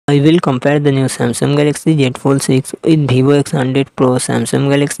I will compare the new Samsung Galaxy Z Fold 6 with Vivo X100 Pro. Samsung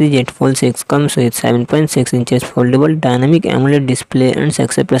Galaxy Z Fold 6 comes with 7.6 inches foldable dynamic AMOLED display and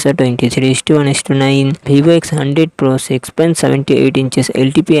success ratio 23:1:9. Vivo X100 Pro 6.78 inches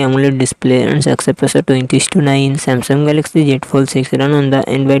LTP AMOLED display and success ratio 20:9. Samsung Galaxy Z Fold 6 run on the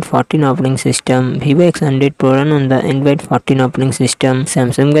Android 14 operating system. Vivo X100 Pro run on the Android 14 operating system.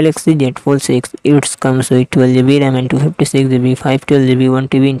 Samsung Galaxy Z Fold 6 it comes with 12GB RAM and 256GB, 512GB,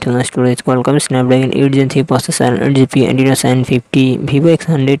 1TB internal storage. Qualcomm Snapdragon 8 Gen 3 processor and 8GB Adreno 950. Vivo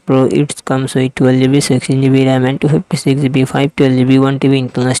X100 Pro it comes with 12GB, 16GB RAM and 256GB, 512GB, 1TB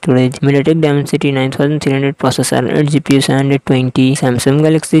internal storage. MediaTek Dimensity 9300 processor and 8 GPU 720. Samsung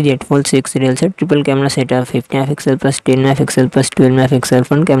Galaxy Z Fold 6 real set triple camera setup 50MP plus 10MP plus 12MP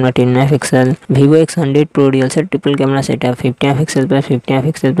front camera 10MP. Vivo X100 Pro real set triple camera setup 50MP plus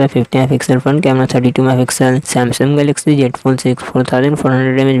 50MP plus 50MP front camera 32MP. Samsung Galaxy Z Fold 6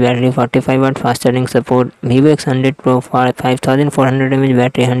 4400 mAh battery 45W fast charging support. Vivo X100 Pro 5400 mAh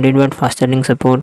battery 100W fast charging support.